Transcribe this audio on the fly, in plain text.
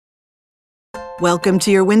Welcome to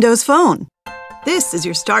your Windows Phone. This is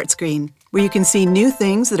your start screen, where you can see new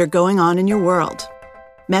things that are going on in your world.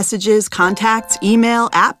 Messages, contacts, email,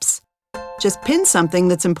 apps. Just pin something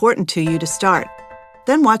that's important to you to start.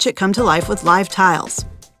 Then watch it come to life with live tiles.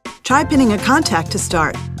 Try pinning a contact to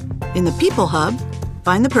start. In the People Hub,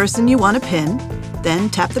 find the person you want to pin, then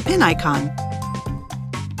tap the pin icon.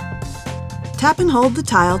 Tap and hold the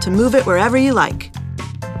tile to move it wherever you like.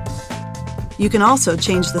 You can also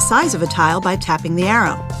change the size of a tile by tapping the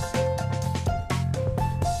arrow.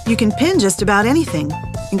 You can pin just about anything,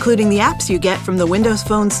 including the apps you get from the Windows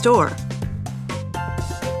Phone store.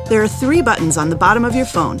 There are 3 buttons on the bottom of your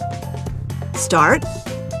phone: Start,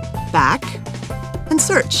 Back, and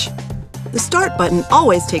Search. The Start button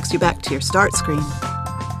always takes you back to your start screen.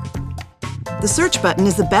 The Search button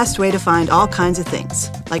is the best way to find all kinds of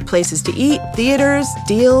things, like places to eat, theaters,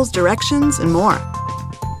 deals, directions, and more.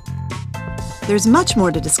 There's much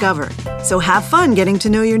more to discover, so have fun getting to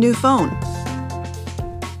know your new phone.